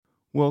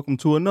Welcome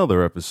to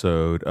another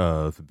episode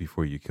of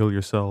Before You Kill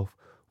Yourself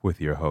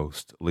with your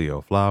host, Leo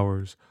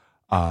Flowers.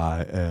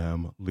 I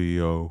am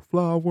Leo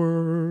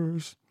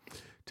Flowers.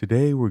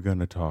 Today we're going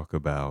to talk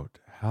about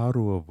how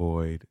to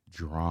avoid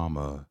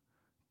drama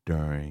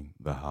during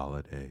the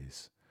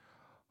holidays.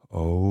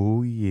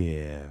 Oh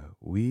yeah,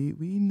 we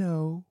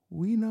know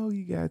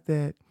you got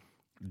that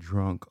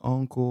drunk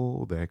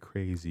uncle, that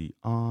crazy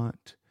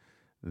aunt,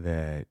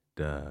 that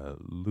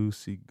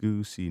loosey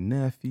goosey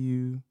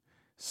nephew.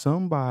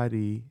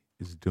 Somebody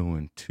is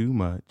doing too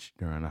much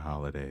during the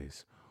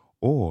holidays,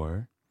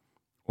 or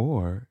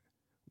or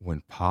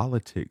when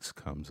politics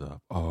comes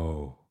up.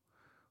 Oh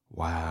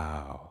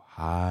wow!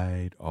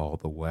 Hide all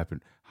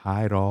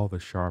the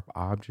sharp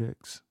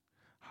objects,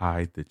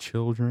 hide the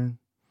children.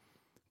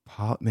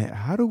 Man,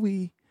 how do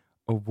we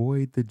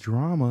avoid the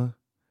drama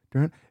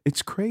during?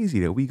 It's crazy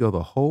that we go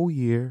the whole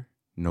year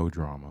no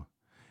drama,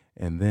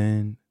 and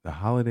then the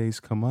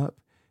holidays come up,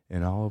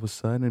 and all of a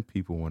sudden,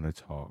 people want to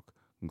talk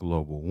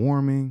global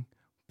warming,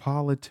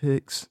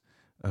 politics,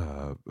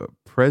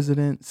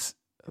 presidents,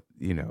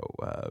 you know,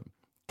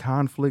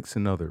 conflicts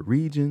in other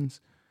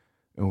regions.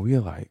 And we're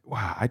like,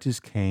 wow, I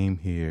just came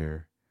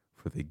here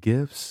for the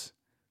gifts,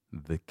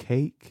 the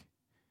cake,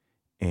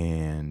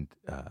 and,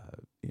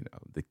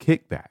 the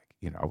kickback.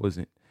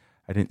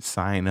 I didn't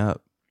sign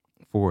up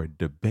for a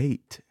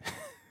debate.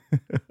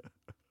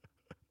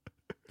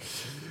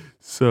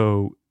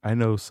 So I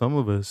know some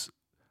of us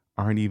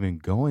aren't even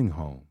going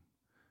home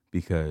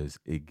because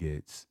it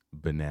gets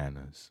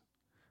bananas.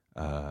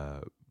 Uh,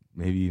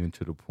 Maybe even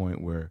to the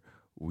point where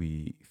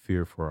we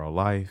fear for our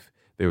life.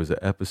 There's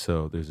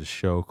a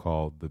show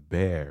called The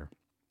Bear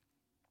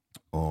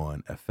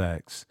on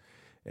FX,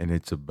 and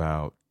it's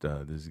about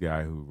this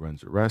guy who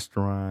runs a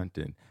restaurant,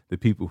 and the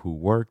people who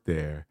work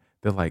there.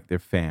 They're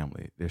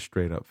family. They're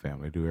straight up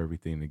family. They do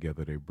everything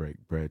together. They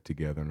break bread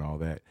together and all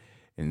that.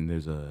 And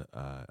there's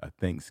a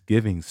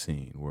Thanksgiving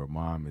scene where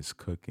mom is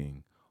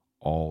cooking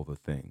all the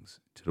things.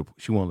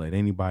 She won't let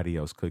anybody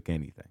else cook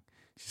anything.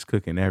 She's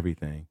cooking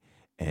everything,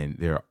 and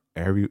there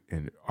are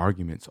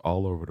arguments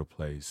all over the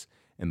place.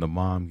 And the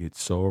mom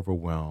gets so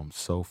overwhelmed,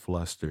 so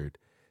flustered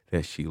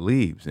that she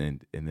leaves,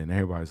 and then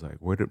everybody's like,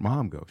 "Where did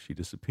mom go? She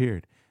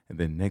disappeared." And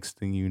then next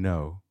thing you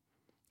know,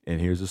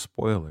 and here's a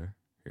spoiler.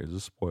 Here's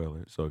a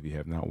spoiler. So if you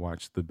have not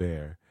watched The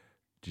Bear,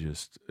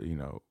 just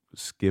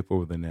skip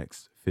over the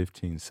next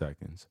 15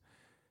 seconds.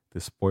 The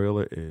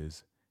spoiler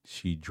is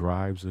she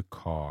drives a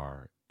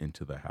car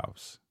into the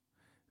house.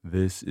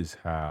 This is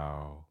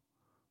how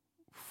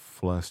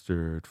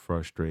flustered,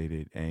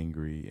 frustrated,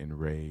 angry,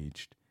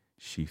 enraged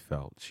she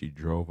felt. She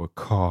drove a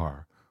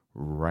car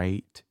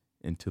right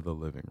into the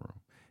living room.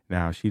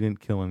 Now she didn't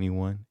kill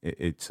anyone.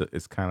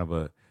 It's kind of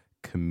a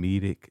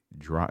comedic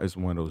drama. It's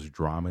one of those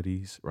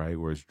dramedies, right,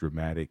 where it's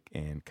dramatic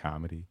and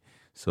comedy.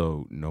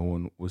 So no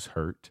one was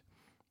hurt.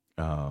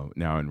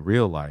 Now in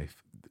real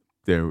life,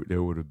 there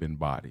would have been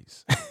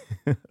bodies.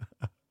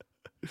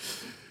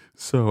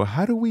 So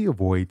how do we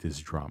avoid this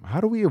drama?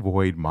 How do we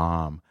avoid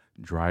mom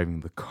driving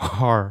the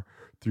car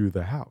through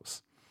the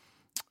house?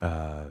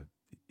 Uh,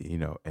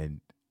 and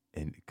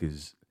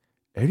because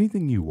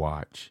anything you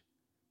watch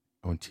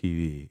on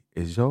TV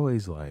is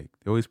always like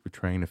they're always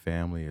portraying the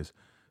family as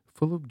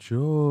full of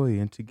joy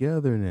and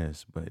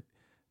togetherness, but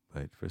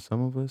for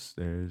some of us,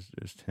 there's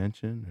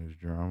tension, there's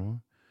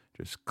drama,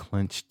 there's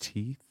clenched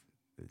teeth.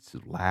 It's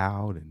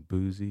loud and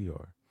boozy,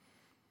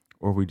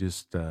 or we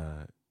just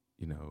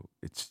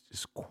it's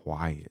just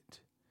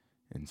quiet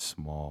and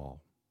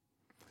small.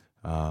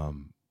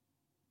 Um,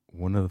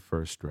 One of the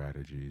first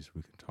strategies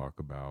we can talk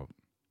about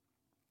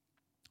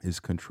is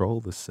control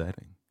the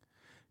setting.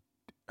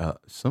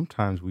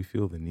 Sometimes we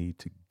feel the need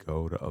to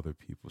go to other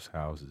people's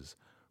houses.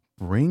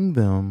 Bring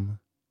them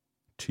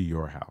to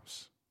your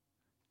house.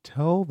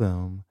 Tell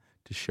them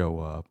to show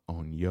up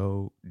on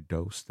your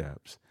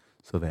doorsteps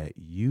so that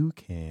you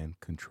can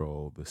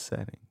control the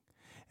setting.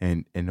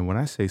 And when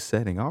I say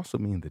setting, I also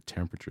mean the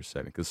temperature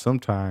setting, because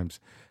sometimes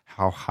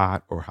how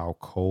hot or how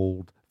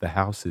cold the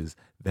house is,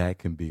 that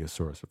can be a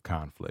source of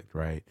conflict,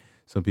 right?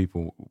 Some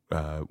people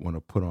want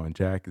to put on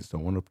jackets,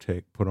 don't want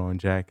to put on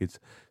jackets.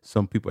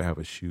 Some people have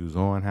a shoes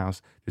on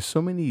house. There's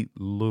so many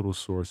little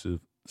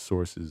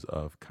sources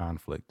of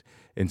conflict,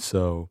 and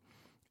so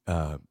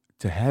uh,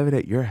 to have it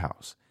at your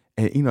house,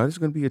 and there's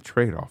going to be a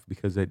trade off,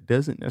 because that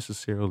doesn't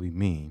necessarily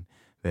mean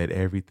that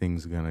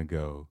everything's going to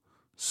go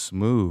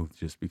smooth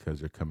just because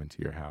they're coming to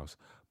your house,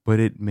 but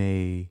it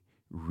may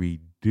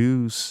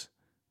reduce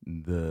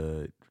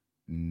the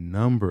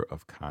number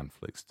of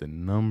conflicts, the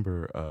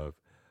number of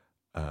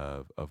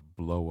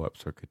blow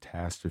ups or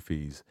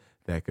catastrophes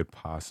that could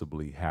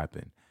possibly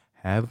happen.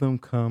 Have them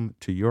come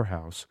to your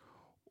house,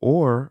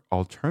 or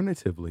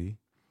alternatively,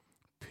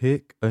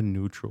 pick a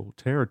neutral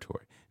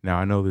territory. Now,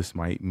 I know this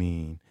might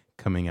mean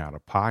coming out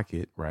of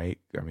pocket, right?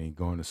 I mean,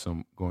 going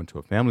to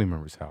a family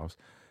member's house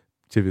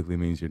typically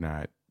means you're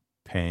not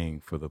paying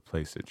for the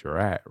place that you're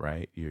at,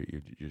 right? You're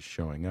just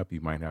showing up.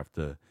 You might have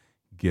to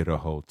get a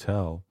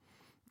hotel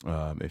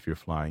if you're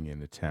flying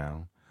into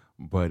town.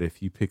 But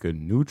if you pick a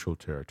neutral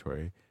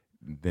territory,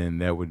 then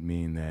that would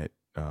mean that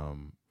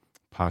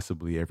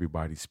possibly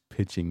everybody's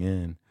pitching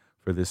in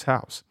for this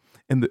house.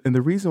 And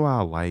the reason why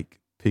I like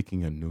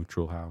picking a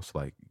neutral house,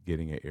 like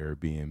getting an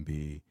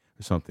Airbnb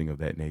or something of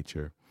that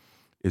nature,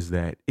 is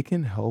that it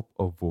can help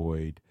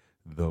avoid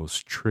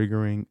those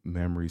triggering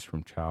memories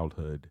from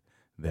childhood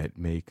that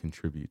may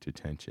contribute to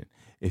tension.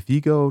 If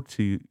you go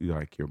to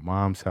like your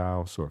mom's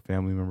house or a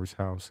family member's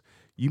house,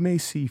 you may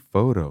see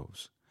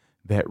photos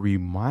that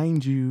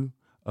remind you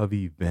of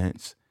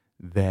events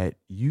that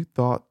you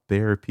thought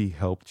therapy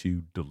helped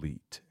you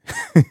delete.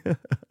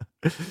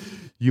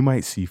 You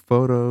might see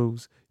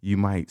photos, you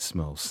might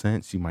smell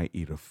scents, you might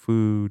eat a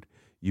food,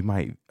 you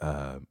might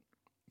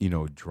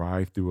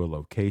drive through a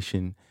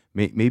location.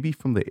 Maybe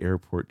from the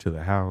airport to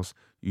the house,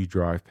 you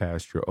drive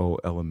past your old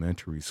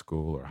elementary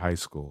school or high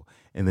school,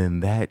 and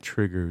then that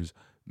triggers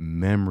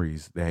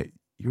memories that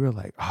you're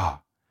like, I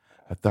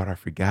thought I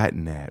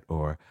forgotten that,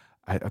 or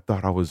I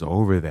thought I was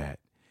over that.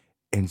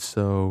 And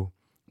so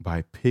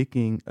by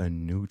picking a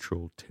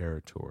neutral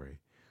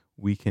territory,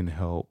 we can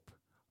help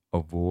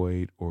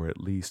avoid or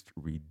at least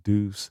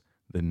reduce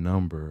the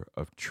number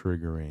of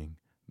triggering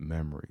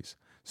memories.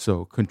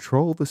 So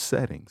control the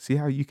settings. See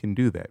how you can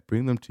do that.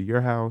 Bring them to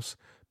your house,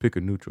 pick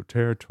a neutral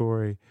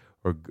territory,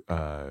 or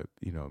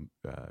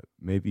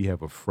maybe you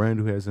have a friend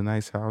who has a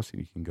nice house and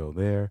you can go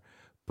there,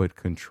 but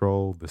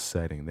control the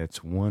setting.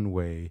 That's one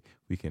way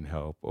we can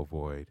help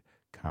avoid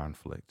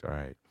conflict. All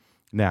right.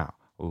 Now,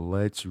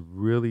 let's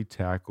really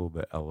tackle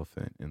the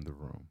elephant in the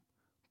room: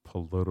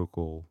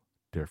 political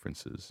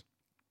differences.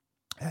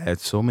 I had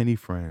so many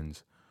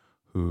friends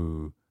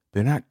who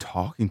they're not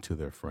talking to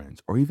their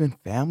friends or even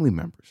family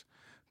members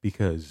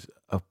because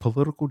of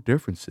political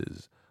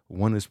differences.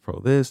 One is pro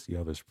this, the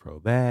other's pro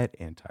that,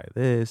 anti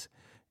this,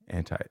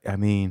 anti. I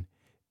mean,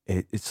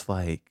 it's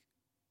like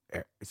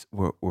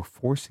we're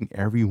forcing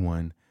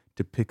everyone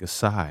to pick a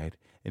side,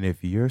 and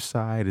if your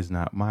side is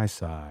not my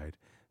side,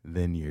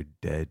 then you're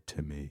dead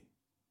to me.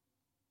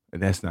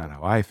 And that's not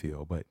how I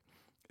feel, but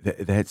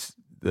that's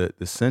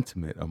the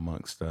sentiment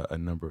amongst a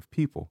number of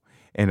people.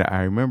 And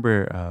I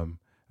remember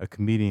a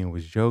comedian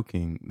was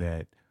joking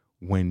that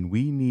when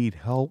we need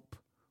help,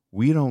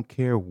 we don't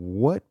care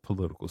what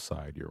political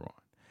side you're on.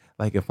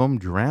 Like if I'm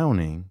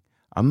drowning,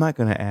 I'm not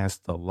going to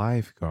ask the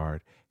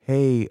lifeguard,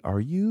 "Hey, are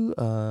you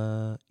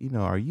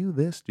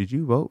this? Did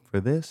you vote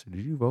for this? Or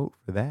did you vote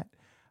for that?"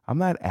 I'm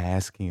not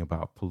asking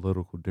about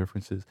political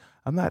differences.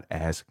 I'm not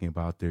asking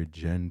about their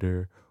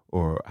gender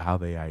or how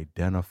they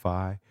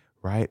identify,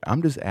 right?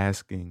 I'm just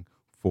asking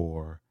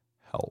for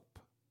help.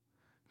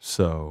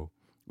 So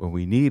when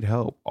we need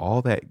help,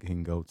 all that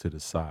can go to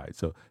the side.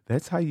 So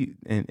that's how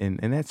and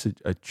that's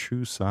a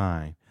true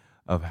sign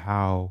of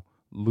how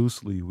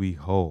loosely we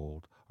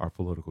hold our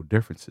political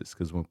differences.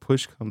 Because when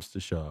push comes to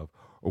shove,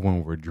 or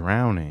when we're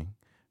drowning,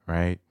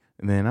 right?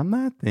 And then I'm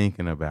not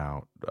thinking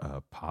about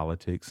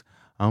politics.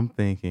 I'm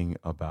thinking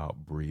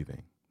about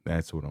breathing.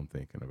 That's what I'm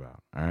thinking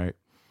about. All right.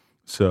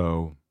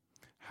 So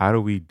how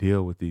do we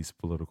deal with these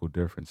political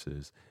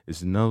differences?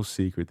 It's no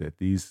secret that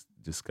these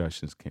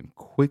discussions can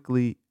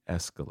quickly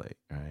escalate,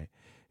 right?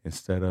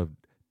 Instead of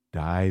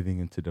diving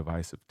into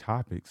divisive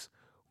topics,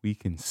 we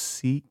can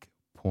seek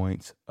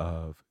points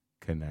of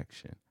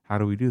connection. How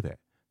do we do that?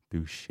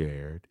 Through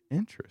shared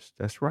interest.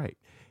 That's right.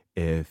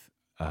 If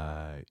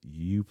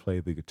you play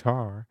the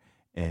guitar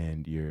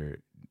and your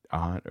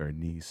aunt or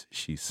niece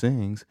she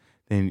sings,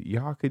 then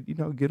y'all could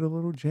get a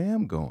little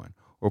jam going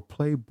or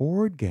play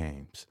board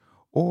games,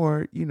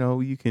 or you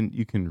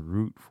can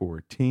root for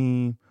a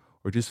team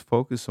or just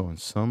focus on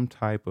some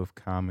type of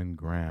common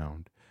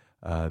ground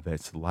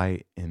that's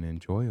light and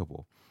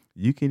enjoyable.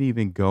 You can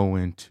even go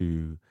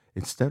into,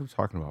 instead of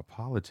talking about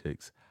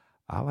politics,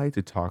 I like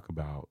to talk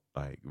about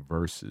like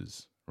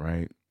verses,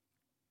 right?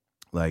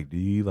 Like, do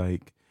you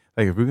like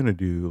if we're gonna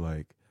do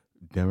like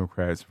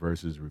Democrats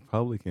versus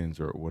Republicans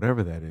or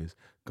whatever that is,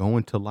 go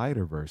into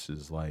lighter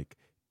verses like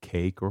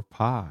cake or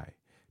pie,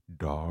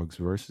 dogs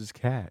versus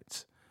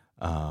cats,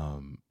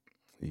 um,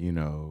 you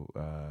know,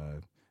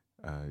 uh,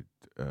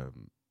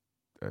 um,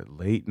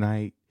 late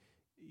night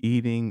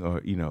eating,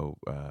 or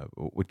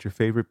what your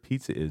favorite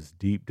pizza is.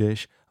 Deep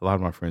dish. A lot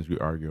of my friends, we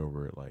argue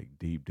over like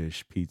deep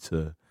dish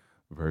pizza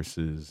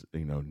versus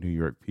New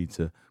York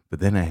pizza. But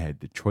then I had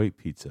Detroit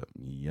pizza.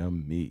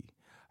 Yummy.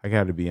 I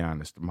got to be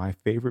honest. My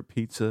favorite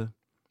pizza,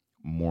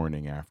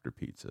 morning after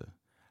pizza.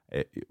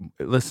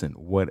 Listen,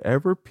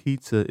 whatever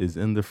pizza is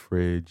in the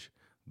fridge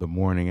the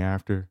morning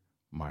after,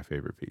 my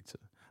favorite pizza.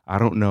 I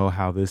don't know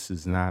how this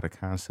is not a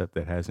concept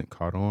that hasn't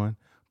caught on,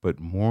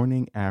 but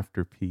morning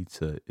after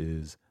pizza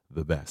is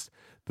the best.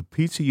 The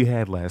pizza you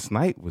had last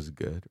night was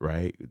good,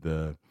 right?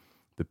 The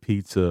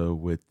pizza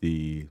with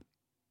the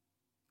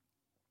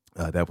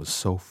that was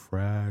so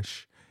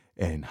fresh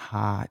and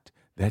hot.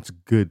 That's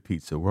good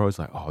pizza. We're always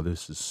like, oh,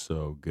 this is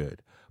so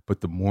good.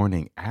 But the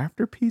morning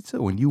after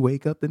pizza, when you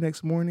wake up the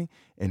next morning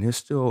and there's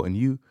still, and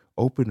you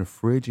open the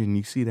fridge and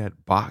you see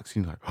that box,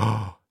 and you're like,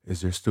 oh,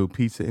 is there still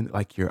pizza in it?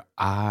 Like your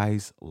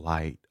eyes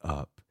light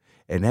up.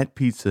 And that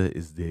pizza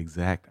is the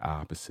exact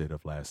opposite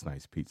of last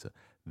night's pizza.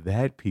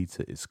 That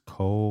pizza is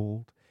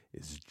cold,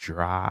 it's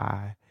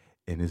dry,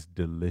 and it's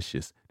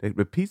delicious.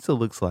 The pizza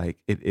looks like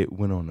it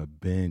went on a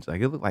binge.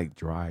 Like it looked like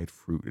dried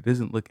fruit. It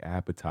doesn't look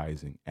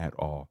appetizing at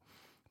all,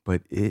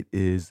 but it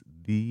is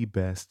the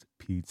best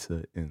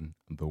pizza in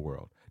the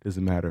world.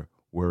 Doesn't matter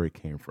where it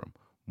came from.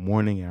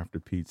 Morning after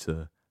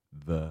pizza,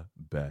 the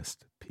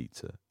best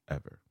pizza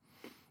ever.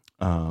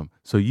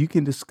 So you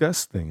can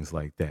discuss things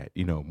like that,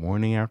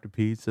 morning after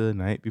pizza,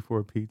 night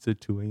before pizza,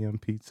 2 a.m.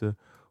 pizza,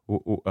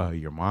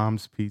 your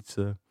mom's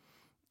pizza.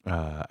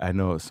 I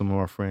know some of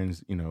our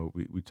friends,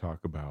 we talk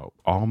about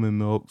almond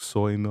milk,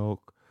 soy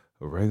milk,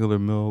 regular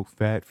milk,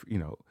 fat,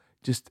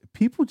 just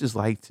people just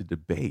like to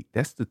debate.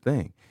 That's the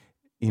thing,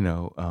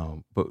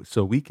 but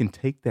so we can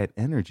take that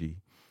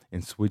energy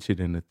and switch it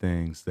into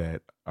things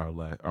that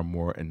are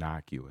more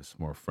innocuous,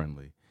 more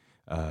friendly.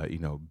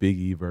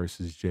 Biggie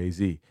versus Jay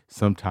Z.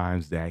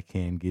 Sometimes that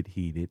can get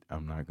heated.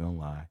 I'm not gonna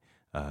lie.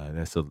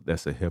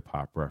 That's a hip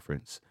hop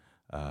reference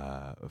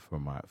for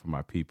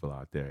my people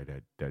out there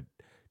that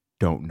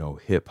don't know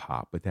hip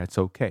hop, but that's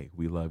okay.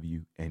 We love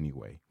you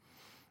anyway.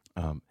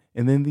 And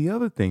then the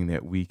other thing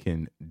that we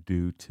can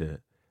do to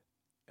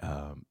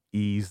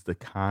ease the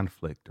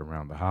conflict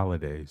around the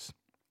holidays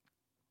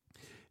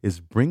is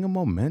bring a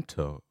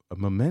memento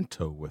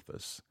with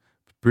us.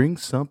 Bring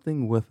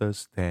something with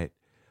us that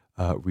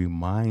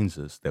reminds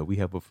us that we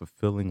have a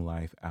fulfilling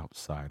life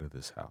outside of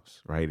this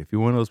house, right? If you're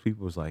one of those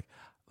people who's like,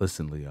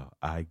 listen, Leo,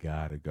 I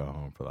gotta go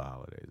home for the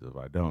holidays. If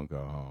I don't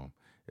go home,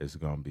 it's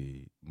gonna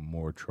be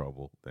more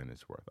trouble than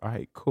it's worth. All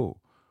right, cool.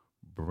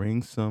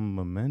 Bring some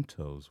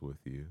mementos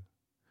with you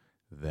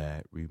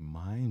that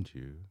remind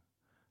you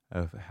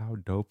of how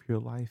dope your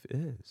life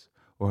is,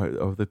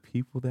 or the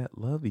people that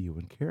love you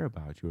and care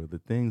about you, or the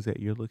things that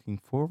you're looking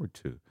forward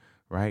to,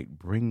 right?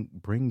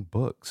 Bring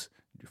books,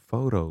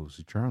 photos,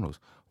 journals.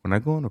 When I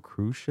go on a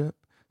cruise ship,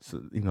 so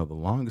the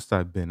longest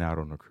I've been out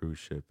on a cruise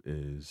ship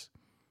is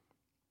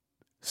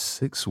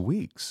 6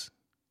 weeks.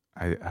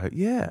 I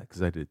yeah,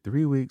 because I did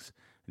 3 weeks,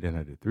 and then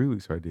I did 3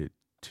 weeks, or I did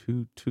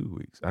two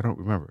weeks. I don't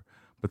remember,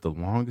 but the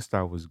longest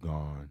I was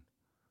gone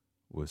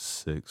was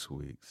 6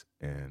 weeks,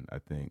 and I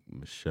think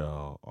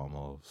Michelle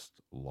almost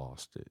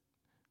lost it.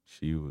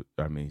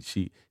 I mean,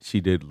 she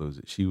did lose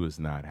it. She was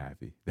not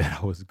happy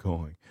that I was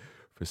going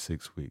for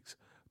 6 weeks,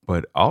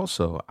 but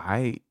also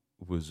I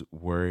was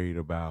worried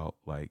about,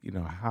 like,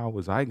 how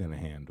was I going to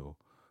handle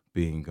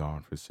being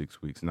gone for 6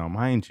 weeks? Now,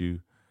 mind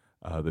you,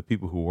 the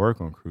people who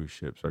work on cruise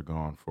ships are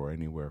gone for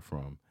anywhere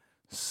from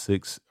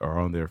are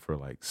on there for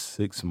like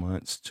 6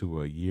 months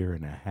to a year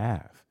and a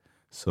half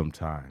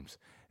sometimes.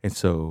 And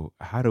so,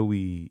 how do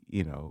we,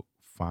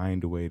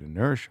 find a way to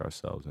nourish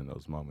ourselves in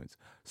those moments?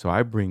 So,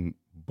 I bring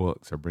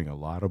books. I bring a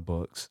lot of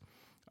books.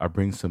 I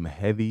bring some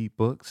heavy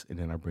books, and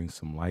then I bring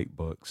some light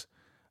books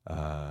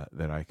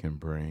that I can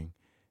bring.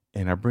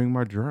 And I bring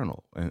my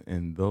journal.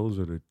 And those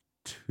are the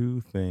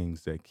two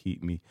things that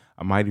keep me.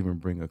 I might even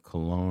bring a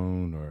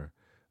cologne, or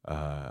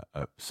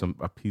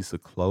a piece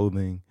of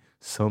clothing,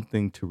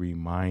 something to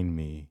remind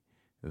me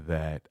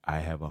that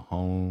I have a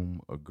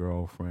home, a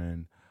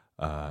girlfriend,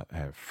 I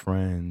have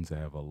friends, I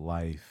have a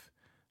life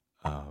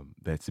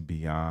that's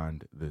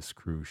beyond this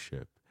cruise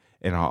ship.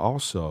 And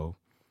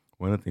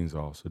one of the things I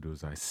also do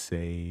is I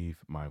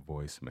save my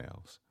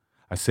voicemails.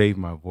 I save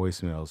my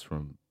voicemails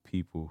from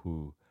people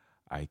who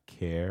I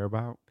care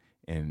about,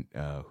 and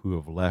who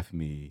have left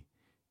me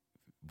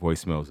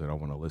voicemails that I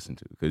want to listen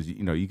to. Because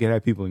you can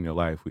have people in your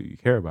life who you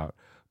care about,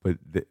 but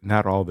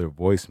not all their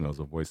voicemails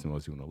are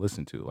voicemails you want to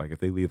listen to. Like if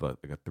they leave like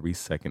a 3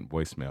 second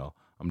voicemail,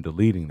 I'm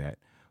deleting that.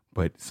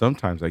 But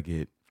sometimes I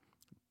get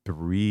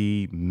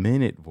 3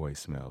 minute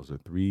voicemails or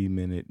 3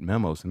 minute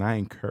memos. And I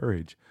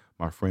encourage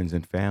my friends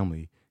and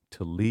family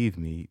to leave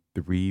me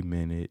 3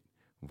 minute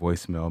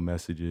voicemail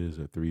messages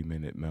or 3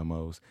 minute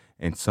memos.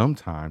 And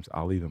sometimes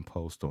I'll even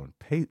post on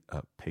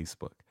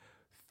Facebook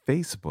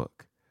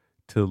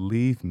to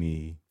leave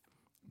me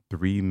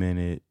 3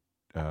 minute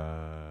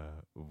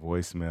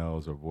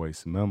voicemails or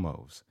voice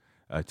memos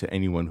to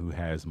anyone who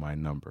has my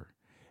number.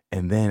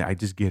 And then I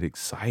just get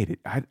excited.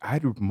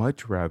 I'd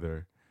much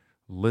rather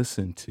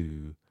listen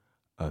to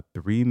a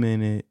 3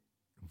 minute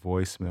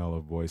voicemail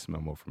or voice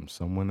memo from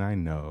someone I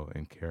know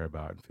and care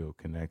about and feel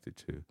connected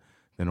to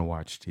than to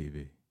watch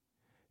TV.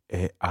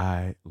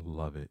 I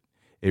love it.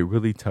 It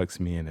really tucks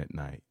me in at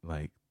night.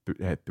 Like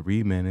at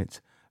 3 minutes,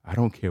 I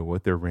don't care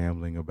what they're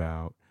rambling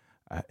about.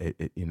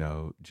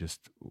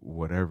 Just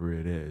whatever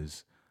it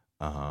is,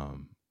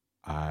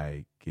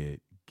 I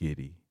get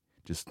giddy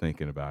just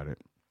thinking about it.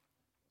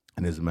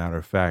 And as a matter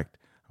of fact,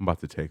 I'm about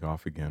to take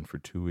off again for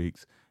 2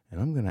 weeks,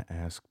 and I'm going to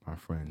ask my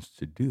friends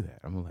to do that.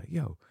 I'm like,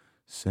 yo,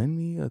 send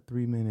me a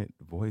 3 minute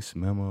voice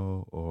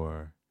memo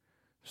or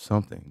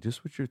something,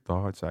 just with your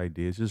thoughts,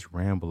 ideas, just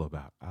ramble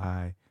about.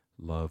 I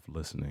love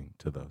listening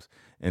to those.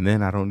 And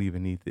then I don't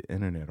even need the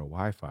internet or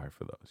Wi-Fi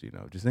for those,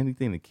 just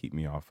anything to keep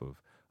me off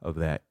of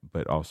that,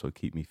 but also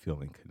keep me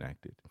feeling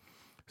connected.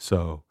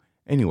 So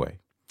anyway,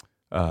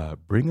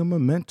 bring a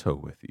memento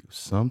with you,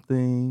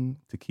 something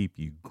to keep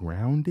you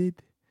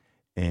grounded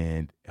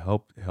and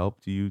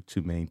helped you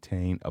to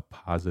maintain a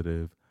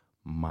positive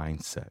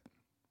mindset.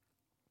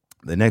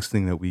 The next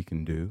thing that we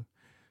can do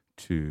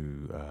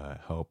to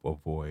help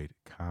avoid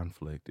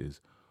conflict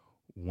is,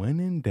 when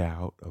in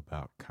doubt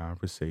about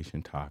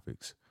conversation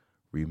topics,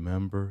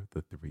 remember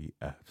the three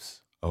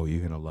F's. Oh,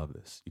 you're gonna love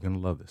this. You're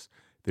gonna love this.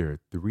 There are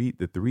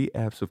the three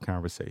F's of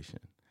conversation: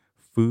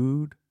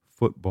 food,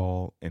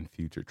 football, and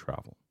future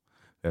travel.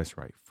 That's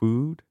right.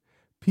 Food.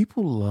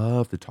 People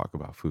love to talk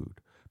about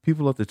food.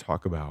 People love to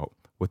talk about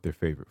what their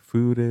favorite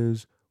food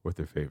is, what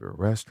their favorite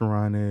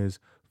restaurant is,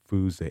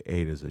 foods they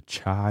ate as a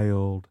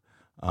child,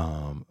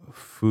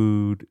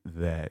 food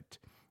that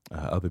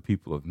other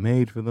people have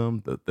made for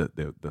them,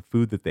 the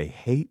food that they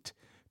hate.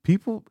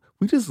 People,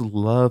 we just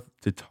love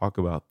to talk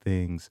about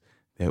things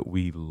that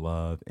we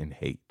love and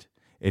hate.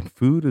 And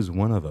food is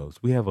one of those.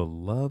 We have a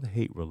love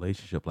hate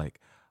relationship. Like,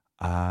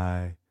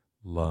 I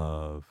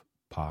love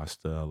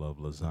pasta, I love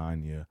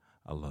lasagna,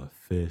 I love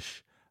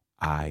fish.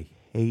 I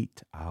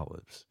hate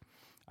olives.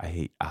 I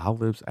hate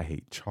olives. I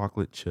hate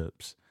chocolate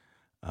chips.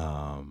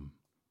 Um,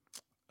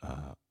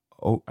 uh,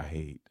 I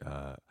hate.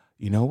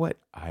 You know what?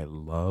 I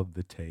love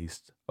the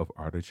taste of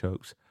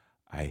artichokes.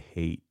 I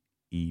hate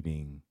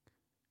eating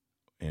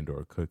and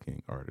or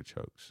cooking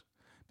artichokes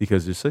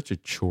because it's such a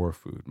chore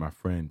food. My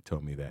friend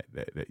told me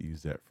that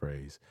used that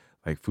phrase,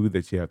 like food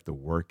that you have to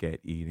work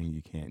at eating.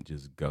 You can't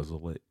just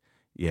guzzle it.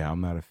 Yeah,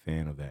 I'm not a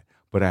fan of that.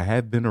 But I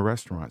have been to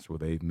restaurants where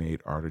they've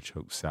made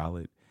artichoke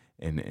salad,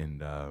 and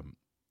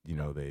you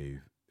know they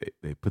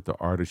put the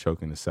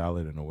artichoke in the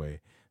salad in a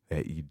way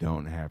that you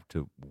don't have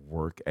to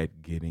work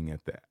at getting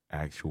at the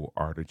actual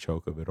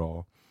artichoke of it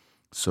all.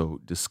 So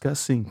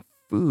discussing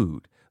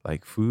food,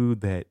 like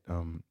food that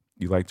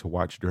you like to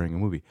watch during a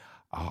movie,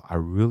 I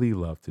really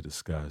love to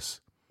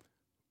discuss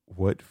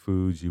what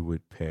foods you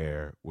would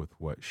pair with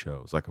what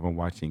shows. Like if I'm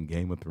watching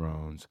Game of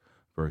Thrones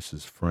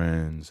versus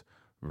Friends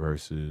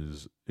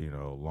versus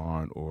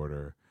Law and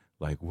Order,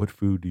 like what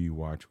food do you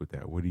watch with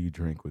that? What do you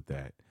drink with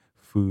that?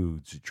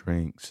 Foods,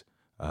 drinks.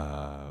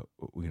 Uh,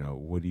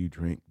 what do you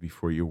drink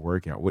before your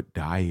workout? What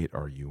diet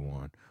are you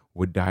on?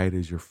 What diet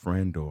is your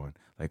friend on?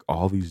 Like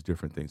all these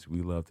different things.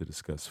 We love to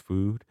discuss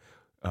food,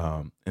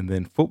 and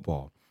then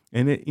football.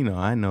 And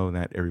I know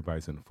not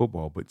everybody's into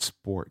football, but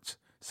sports,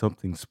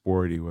 something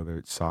sporty, whether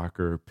it's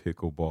soccer,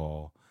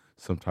 pickleball,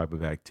 some type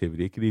of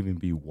activity. It could even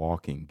be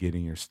walking,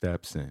 getting your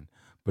steps in,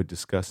 but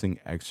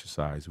discussing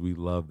exercise. We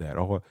love that.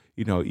 Or,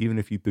 even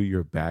if you threw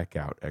your back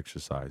out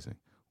exercising,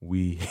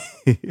 we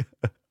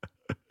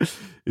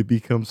it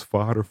becomes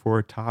fodder for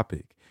a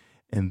topic.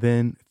 And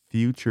then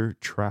future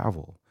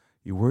travel.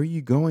 Where are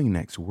you going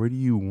next? Where do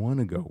you want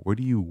to go? Where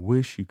do you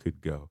wish you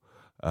could go?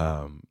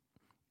 Um,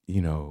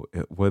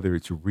 whether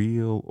it's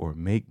real or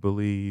make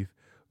believe,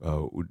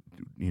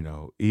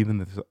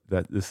 even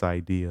this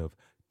idea of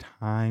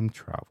time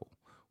travel.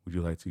 Would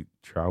you like to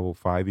travel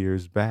 5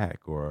 years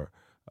back or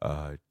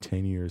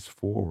 10 years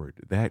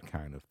forward? That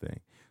kind of thing.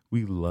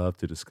 We love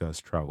to discuss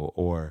travel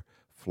or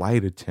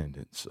flight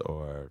attendants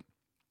or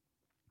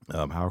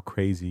how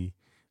crazy,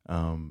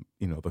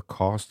 the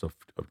cost of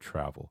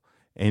travel.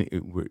 And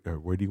or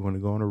where do you want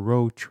to go on a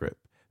road trip?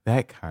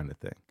 That kind of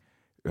thing.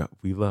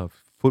 We love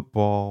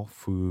football,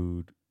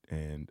 food,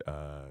 and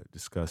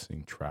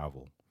discussing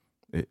travel.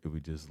 We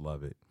just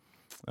love it.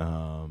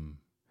 Um,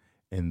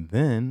 and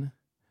then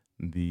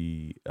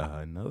the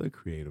another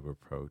creative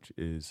approach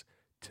is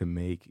to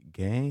make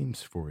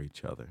games for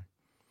each other.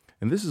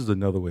 And this is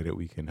another way that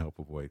we can help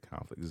avoid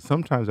conflict.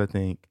 Sometimes I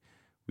think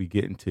we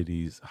get into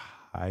these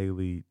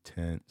highly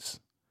tense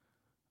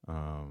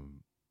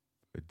um,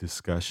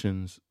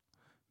 discussions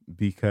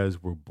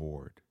because we're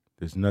bored.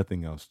 There's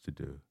nothing else to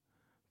do.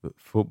 The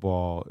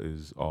football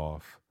is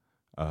off.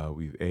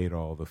 We've ate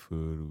all the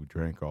food, we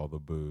drank all the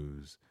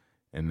booze,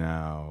 and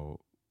now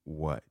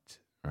what,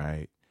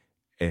 right?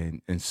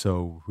 And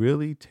so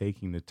really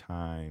taking the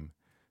time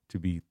to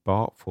be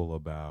thoughtful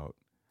about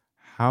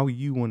how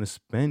you want to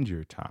spend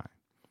your time.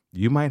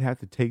 You might have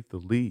to take the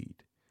lead.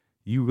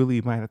 You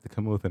really might have to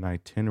come up with an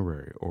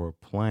itinerary or a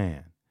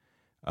plan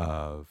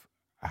of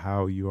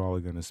how you all are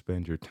going to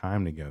spend your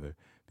time together.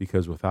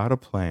 Because without a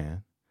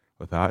plan,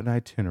 without an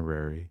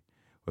itinerary,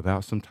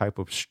 without some type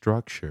of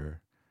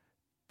structure,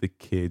 the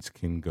kids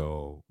can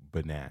go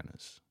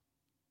bananas.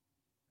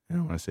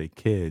 And when I say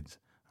kids,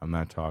 I'm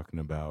not talking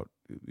about,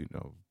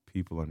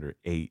 people under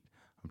 8.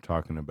 I'm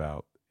talking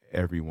about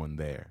everyone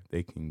there.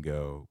 They can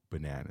go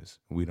bananas.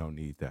 We don't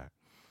need that.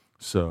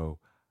 So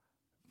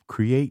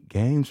create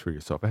games for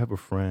yourself. I have a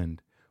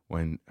friend,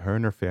 when her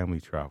and her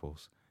family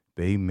travels,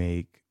 they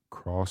make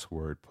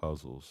crossword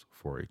puzzles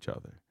for each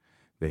other.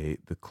 The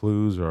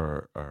clues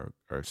are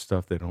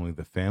stuff that only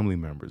the family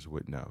members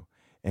would know.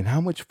 And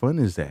how much fun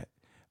is that?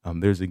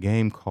 There's a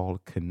game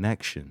called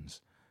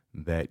Connections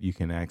that you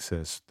can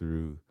access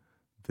through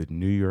the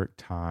New York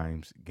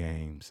Times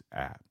Games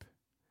app.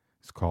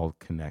 It's called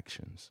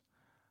Connections.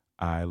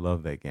 I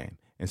love that game.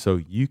 And so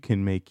you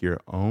can make your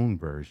own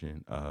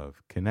version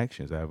of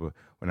Connections.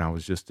 When I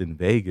was just in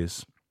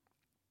Vegas,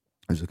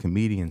 there's a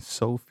comedian,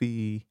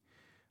 Sophie,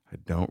 I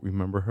don't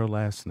remember her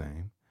last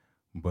name,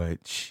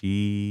 but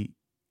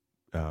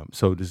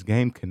so this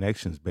game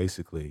Connections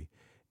basically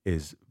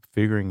is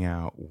figuring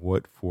out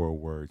what four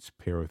words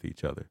pair with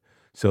each other.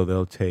 So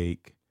they'll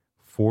take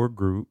four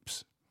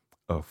groups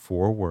of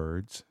four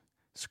words,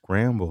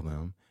 scramble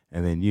them,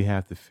 and then you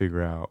have to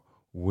figure out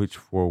which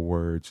four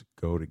words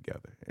go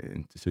together.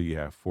 And so you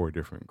have four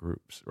different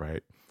groups,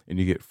 right? And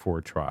you get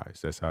four tries.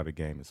 That's how the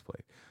game is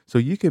played. So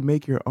you can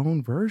make your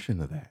own version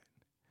of that.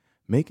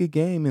 Make a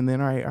game and then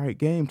all right,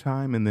 game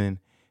time, and then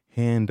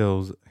hand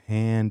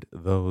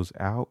those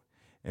out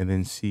and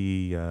then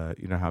see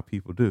how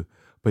people do.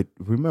 But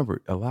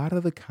remember, a lot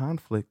of the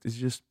conflict is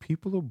just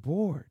people are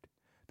bored.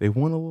 They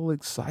want a little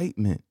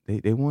excitement.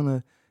 They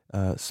want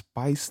to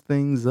spice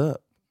things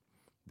up.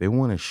 They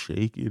want to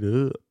shake it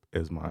up,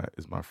 as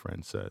my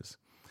friend says.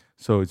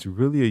 So it's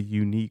really a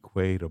unique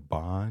way to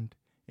bond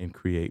and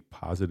create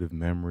positive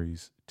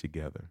memories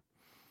together.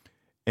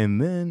 And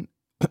then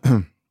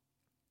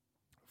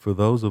for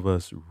those of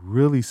us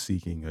really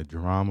seeking a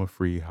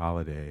drama-free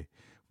holiday,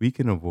 we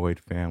can avoid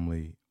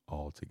family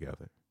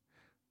altogether.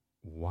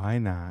 Why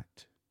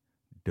not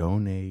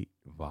donate,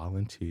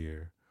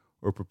 volunteer,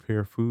 or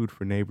prepare food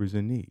for neighbors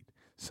in need?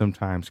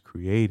 Sometimes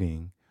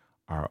creating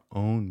our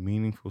own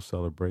meaningful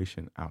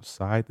celebration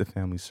outside the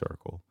family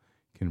circle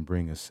can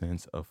bring a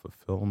sense of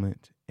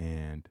fulfillment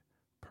and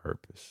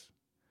purpose.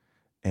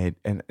 And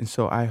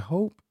so I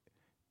hope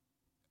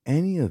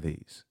any of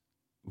these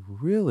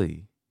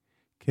really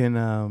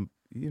can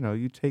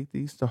you take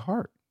these to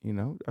heart.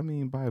 I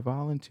mean, by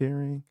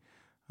volunteering,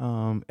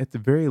 at the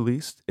very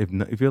least,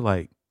 if you're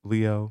like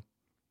Leo,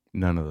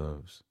 none of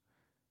those,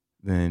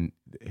 then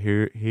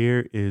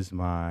here is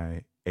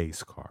my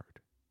ace card.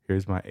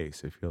 Here's my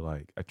ace. If you're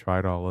like, I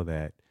tried all of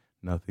that,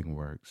 nothing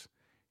works.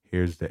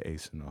 Here's the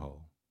ace in the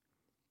hole.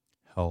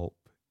 Help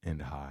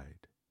and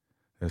hide.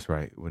 That's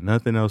right. When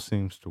nothing else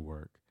seems to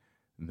work,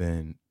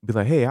 then be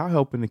like, hey, I'll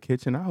help in the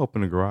kitchen. I'll help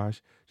in the garage.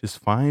 Just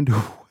find a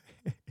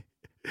way.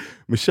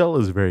 Michelle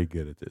is very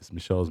good at this.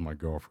 Michelle is my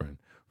girlfriend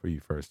for you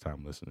first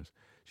time listeners.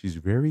 She's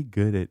very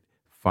good at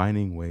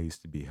finding ways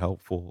to be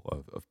helpful,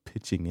 of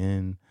pitching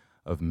in,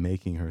 of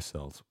making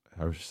herself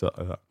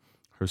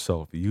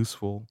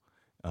useful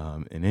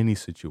in any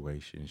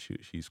situation.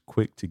 She's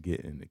quick to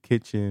get in the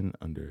kitchen,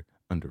 under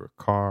a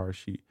car.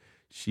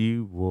 She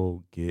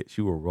will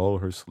roll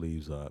her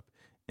sleeves up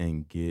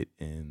and get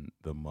in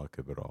the muck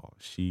of it all.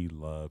 She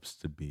loves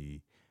to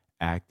be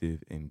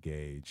active,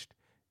 engaged,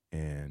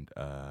 and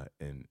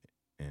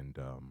and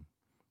um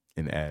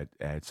and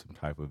add some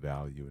type of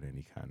value in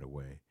any kind of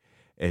way.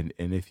 And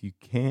if you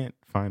can't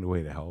find a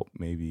way to help,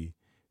 maybe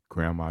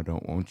grandma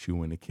don't want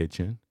you in the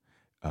kitchen,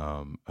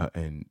 and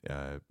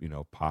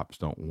pops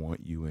don't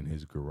want you in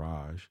his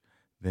garage,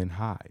 then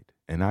hide.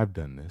 And I've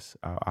done this.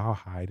 I'll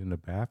hide in the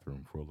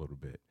bathroom for a little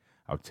bit.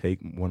 I'll take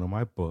one of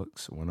my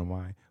books, one of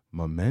my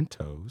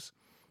mementos,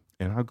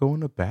 and I'll go in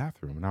the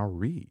bathroom and I'll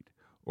read,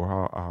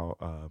 or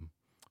I'll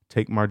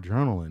take my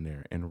journal in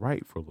there and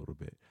write for a little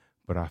bit.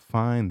 But I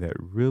find that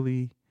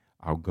really,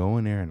 I'll go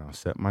in there and I'll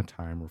set my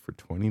timer for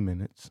 20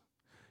 minutes.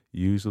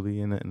 Usually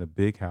in a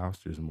big house,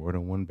 there's more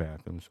than one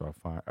bathroom, so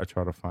I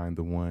try to find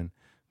the one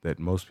that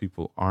most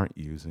people aren't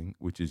using,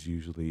 which is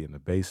usually in the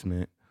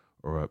basement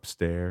or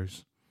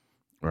upstairs,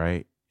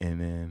 right?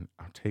 And then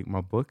I'll take my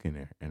book in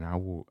there and I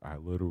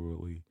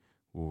literally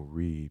will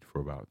read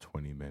for about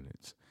 20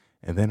 minutes.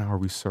 And then I'll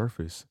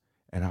resurface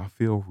and I'll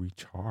feel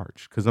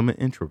recharged because I'm an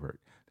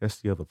introvert. That's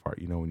the other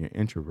part. When you're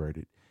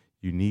introverted,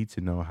 you need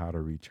to know how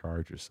to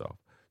recharge yourself.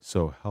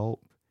 So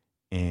help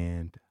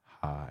and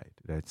hide.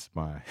 That's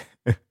my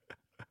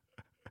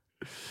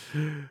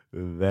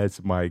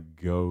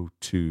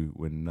go-to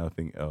when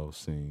nothing else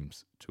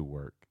seems to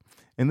work.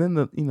 And then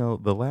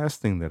the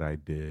last thing that I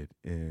did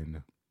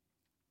in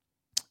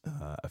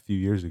a few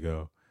years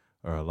ago,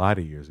 or a lot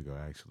of years ago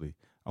actually,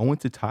 I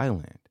went to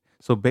Thailand.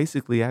 So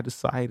basically, I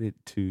decided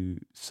to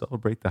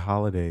celebrate the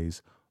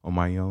holidays on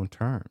my own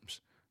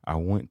terms. I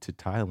went to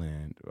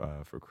Thailand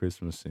for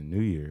Christmas and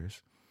New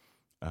Year's,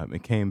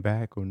 and came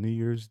back on New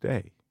Year's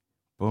Day.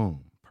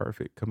 Boom,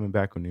 perfect. Coming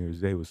back on New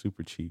Year's Day was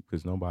super cheap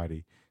because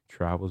nobody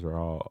travels, are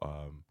all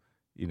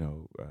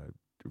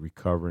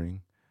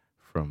recovering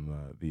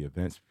from the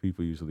events.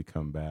 People usually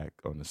come back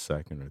on the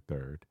second or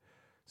third.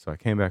 So I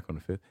came back on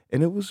the fifth,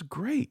 and it was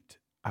great.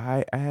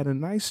 I had a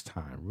nice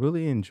time,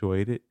 really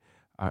enjoyed it.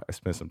 I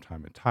spent some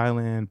time in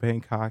Thailand,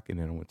 Bangkok, and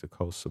then I went to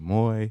Koh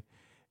Samui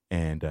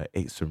and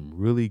ate some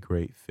really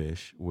great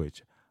fish,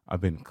 which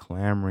I've been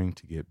clamoring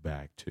to get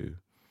back to.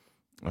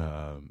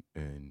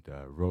 And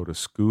rode a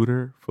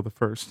scooter for the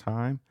first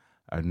time.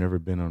 I've never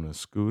been on a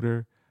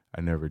scooter.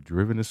 I never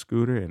driven a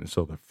scooter, and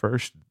so the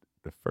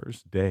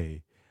first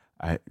day,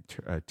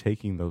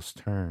 taking those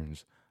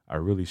turns, I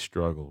really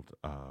struggled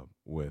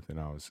with, and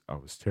I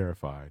was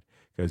terrified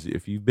because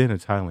if you've been to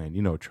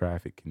Thailand,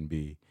 traffic can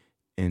be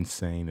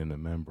insane in the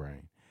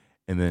membrane.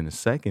 And then the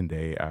second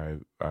day,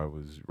 I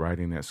was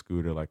riding that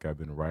scooter like I've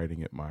been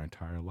riding it my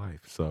entire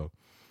life. So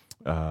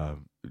uh,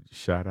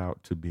 shout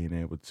out to being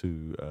able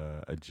to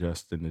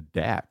adjust and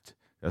adapt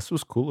That's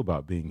what's cool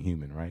about being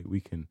human, right? We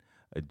can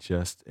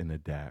adjust and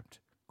adapt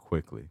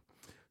quickly.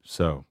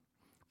 So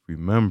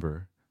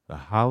remember, the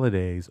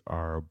holidays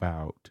are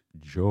about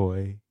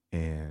joy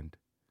and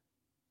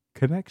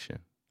connection.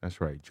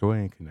 That's right, joy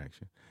and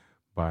connection.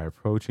 By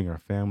approaching our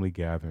family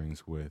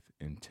gatherings with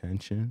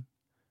intention,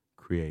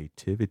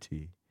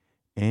 creativity,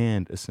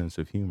 and a sense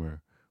of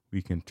humor,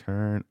 we can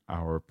turn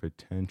our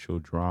potential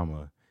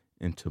drama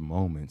into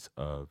moments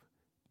of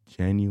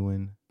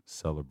genuine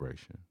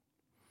celebration.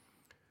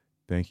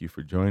 Thank you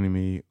for joining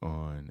me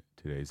on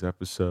today's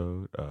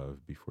episode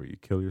of Before You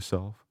Kill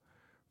Yourself.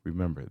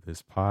 Remember,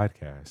 this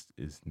podcast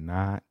is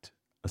not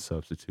a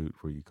substitute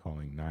for you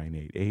calling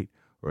 988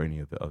 or any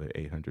of the other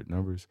 800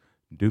 numbers.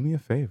 Do me a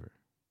favor,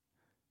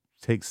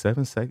 take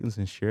 7 seconds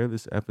and share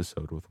this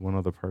episode with one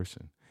other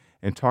person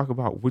and talk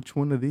about which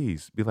one of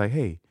these. Be like,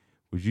 hey,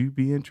 would you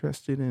be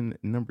interested in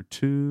number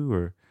two,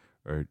 or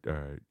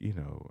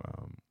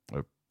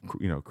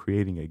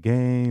creating a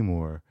game,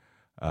 or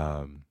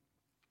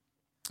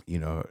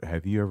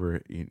have you ever,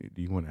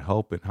 do you want to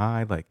help and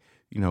hide? Like,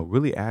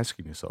 really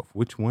asking yourself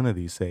which one of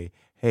these say,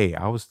 hey,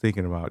 I was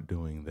thinking about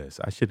doing this.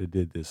 I should have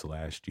did this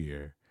last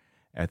year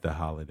at the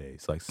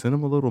holidays. Like, send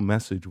them a little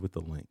message with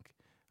the link.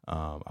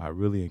 I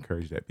really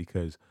encourage that,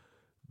 because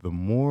the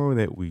more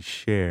that we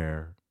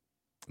share,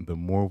 the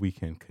more we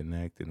can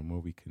connect, and the more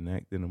we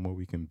connect, then the more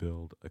we can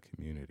build a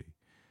community.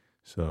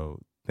 So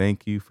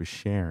thank you for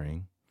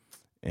sharing,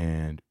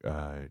 and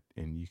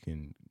you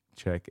can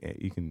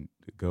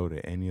go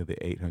to any of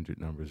the 800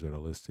 numbers that are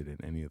listed in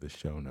any of the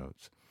show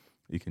notes.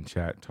 You can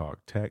chat, talk,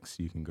 text.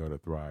 You can go to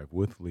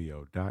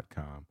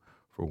thrivewithleo.com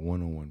for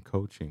one-on-one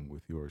coaching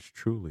with yours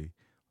truly.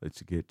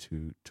 Let's get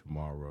to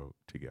tomorrow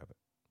together.